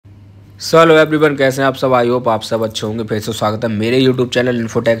So hello everyone, कैसे हैं आप सब। आई होप आप सब अच्छे होंगे। फिर से स्वागत है मेरे यूट्यूब चैनल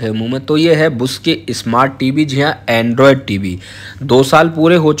इन्फोटेक हेमू में। तो ये है बुश की स्मार्ट टीवी, जी हाँ एंड्रॉयड टीवी। 2 साल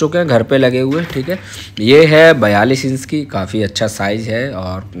पूरे हो चुके हैं घर पे लगे हुए। ठीक है, ये है 42 इंच की, काफ़ी अच्छा साइज़ है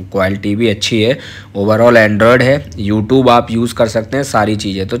और क्वालिटी भी अच्छी है। ओवरऑल एंड्रॉयड है, यूट्यूब आप यूज़ कर सकते हैं, सारी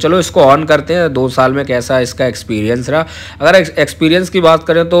चीज़ें। तो चलो इसको ऑन करते हैं। 2 साल में कैसा इसका एक्सपीरियंस रहा। अगर एक्सपीरियंस की बात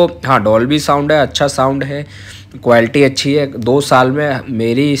करें तो हाँ, डॉल्बी साउंड है, अच्छा साउंड है, क्वालिटी अच्छी है। 2 साल में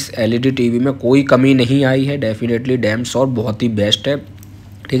मेरी इस एलईडी टीवी में कोई कमी नहीं आई है। डेफिनेटली डैम श्योर बहुत ही बेस्ट है।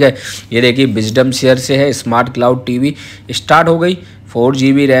 ठीक है, ये देखिए विजडम शेयर से है, स्मार्ट क्लाउड टीवी स्टार्ट हो गई। 4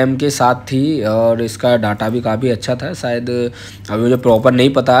 GB रैम के साथ थी और इसका डाटा भी काफ़ी अच्छा था। शायद अभी मुझे प्रॉपर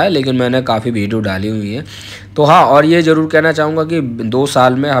नहीं पता है, लेकिन मैंने काफ़ी वीडियो डाली हुई है। तो हाँ, और ये ज़रूर कहना चाहूँगा कि 2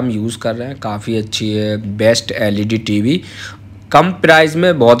 साल में हम यूज़ कर रहे हैं, काफ़ी अच्छी है, बेस्ट एलईडी टीवी, कम प्राइस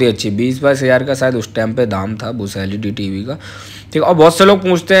में बहुत ही अच्छी। 20-22 हज़ार का शायद उस टाइम पे दाम था उस एलईडी टीवी का। ठीक। और बहुत से लोग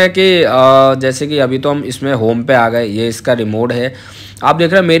पूछते हैं कि जैसे कि अभी तो हम इसमें होम पे आ गए, ये इसका रिमोट है। आप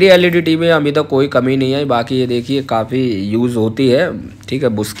देख रहे हैं मेरी एलईडी टीवी में अभी तक कोई कमी नहीं आई। बाकी ये देखिए काफ़ी यूज़ होती है। ठीक है,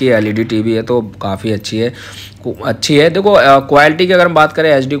 बुश की एलईडी टीवी है तो काफ़ी अच्छी है, अच्छी है। देखो क्वालिटी की अगर हम बात करें,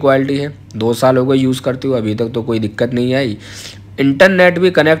 एचडी क्वालिटी है। 2 साल हो गए यूज़ करती हूँ, अभी तक तो कोई दिक्कत नहीं आई। इंटरनेट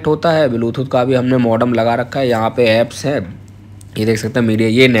भी कनेक्ट होता है, ब्लूटूथ का भी हमने मॉडेम लगा रखा है। यहाँ पे ऐप्स हैं, ये देख सकते हैं मीडिया,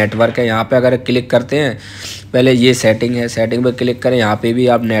 ये नेटवर्क है। यहाँ पे अगर क्लिक करते हैं, पहले ये सेटिंग है, सेटिंग पे क्लिक करें, यहाँ पे भी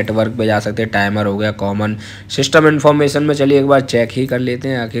आप नेटवर्क पे जा सकते हैं। टाइमर हो गया, कॉमन सिस्टम इन्फॉर्मेशन में चलिए एक बार चेक ही कर लेते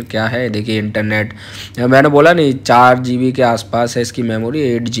हैं आखिर क्या है। देखिए इंटरनेट, मैंने बोला नहीं 4 GB के आसपास है इसकी मेमोरी,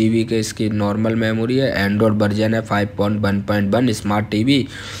 8 GB के इसकी नॉर्मल मेमोरी है। एंड्रॉयड वर्जन है 5.1.1 स्मार्ट टीवी।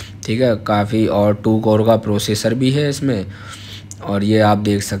 ठीक है, काफ़ी, और 2 कोर का प्रोसेसर भी है इसमें। और ये आप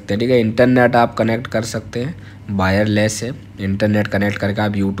देख सकते हैं। ठीक है, इंटरनेट आप कनेक्ट कर सकते हैं, वायरलेस है। इंटरनेट कनेक्ट करके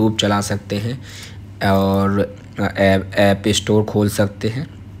आप यूट्यूब चला सकते हैं और ऐप स्टोर खोल सकते हैं।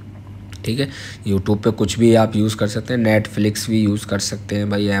 ठीक है, यूट्यूब पे कुछ भी आप यूज़ कर सकते हैं। नेटफ्लिक्स भी यूज़ कर सकते हैं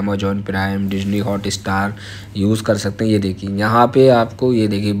भाई, Amazon prime, Disney Hotstar use कर सकते हैं। ये देखिए यहाँ पे आपको, ये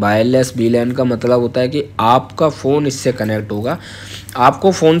देखिए वायरलेस वीलैन का मतलब होता है कि आपका फ़ोन इससे कनेक्ट होगा।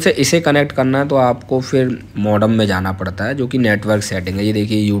 आपको फ़ोन से इसे कनेक्ट करना है तो आपको फिर मॉडेम में जाना पड़ता है, जो कि नेटवर्क सेटिंग है। ये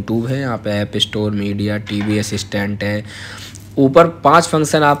देखिए यूट्यूब है, यहाँ पे app store, media, TV assistant है। ऊपर 5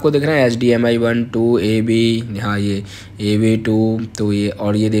 फंक्शन आपको दिख रहे हैं, HDMI 1, 2, AB, हाँ ये AB2। तो ये,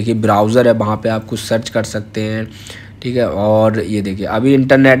 और ये देखिए ब्राउज़र है, वहाँ पे आप कुछ सर्च कर सकते हैं। ठीक है, और ये देखिए अभी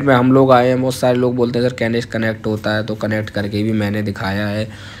इंटरनेट में हम लोग आए हैं। बहुत सारे लोग बोलते हैं सर कैसे कनेक्ट होता है, तो कनेक्ट करके भी मैंने दिखाया है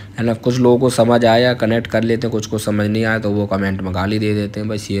ना। कुछ लोगों को समझ आया, कनेक्ट कर लेते हैं, कुछ को समझ नहीं आया तो वो कमेंट में गाली दे देते हैं।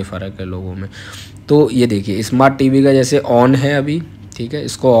 बस ये फ़र्क है लोगों में। तो ये देखिए स्मार्ट टीवी का जैसे ऑन है अभी। ठीक है,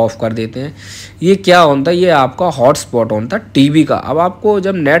 इसको ऑफ़ कर देते हैं। ये क्या ऑन था, ये आपका हॉटस्पॉट ऑन था टीवी का। अब आपको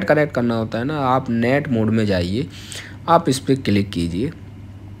जब नेट कनेक्ट करना होता है ना, आप नेट मोड में जाइए, आप इस पर क्लिक कीजिए।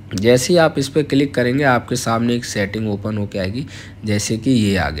 जैसे ही आप इस पर क्लिक करेंगे, आपके सामने एक सेटिंग ओपन होके आएगी, जैसे कि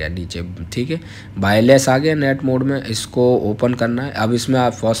ये आ गया नीचे। ठीक है, वायरलेस आ गया नेट मोड में, इसको ओपन करना है। अब इसमें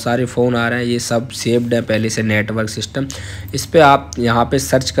आप बहुत सारे फ़ोन आ रहे हैं, ये सब सेव्ड है पहले से नेटवर्क सिस्टम। इस पर आप यहाँ पे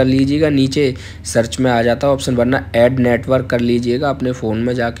सर्च कर लीजिएगा, नीचे सर्च में आ जाता है ऑप्शन, वरना ऐड नेटवर्क कर लीजिएगा अपने फ़ोन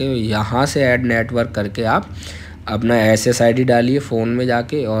में जाके। यहाँ से ऐड नेटवर्क करके आप अपना SSID डालिए फ़ोन में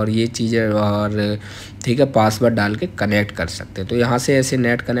जाके, और ये चीज़ें, और ठीक है पासवर्ड डाल के कनेक्ट कर सकते हैं। तो यहाँ से ऐसे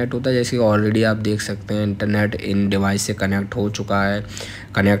नेट कनेक्ट होता है, जैसे ऑलरेडी आप देख सकते हैं इंटरनेट इन डिवाइस से कनेक्ट हो चुका है,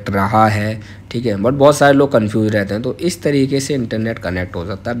 कनेक्ट रहा है। ठीक है, बट बहुत सारे लोग कंफ्यूज रहते हैं, तो इस तरीके से इंटरनेट कनेक्ट हो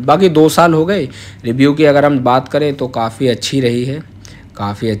सकता है। बाकी 2 साल हो गए। रिव्यू की अगर हम बात करें तो काफ़ी अच्छी रही है,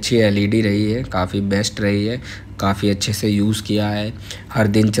 काफ़ी अच्छी एलईडी रही है, काफ़ी बेस्ट रही है, काफ़ी अच्छे से यूज़ किया है, हर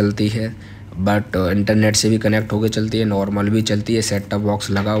दिन चलती है। बट इंटरनेट से भी कनेक्ट होकर चलती है, नॉर्मल भी चलती है, सेट टॉप बॉक्स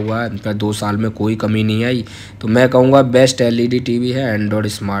लगा हुआ है। इनका 2 साल में कोई कमी नहीं आई। तो मैं कहूँगा बेस्ट एलईडी टीवी है एंड्रॉयड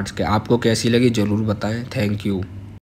स्मार्ट के। आपको कैसी लगी ज़रूर बताएं। Thank you.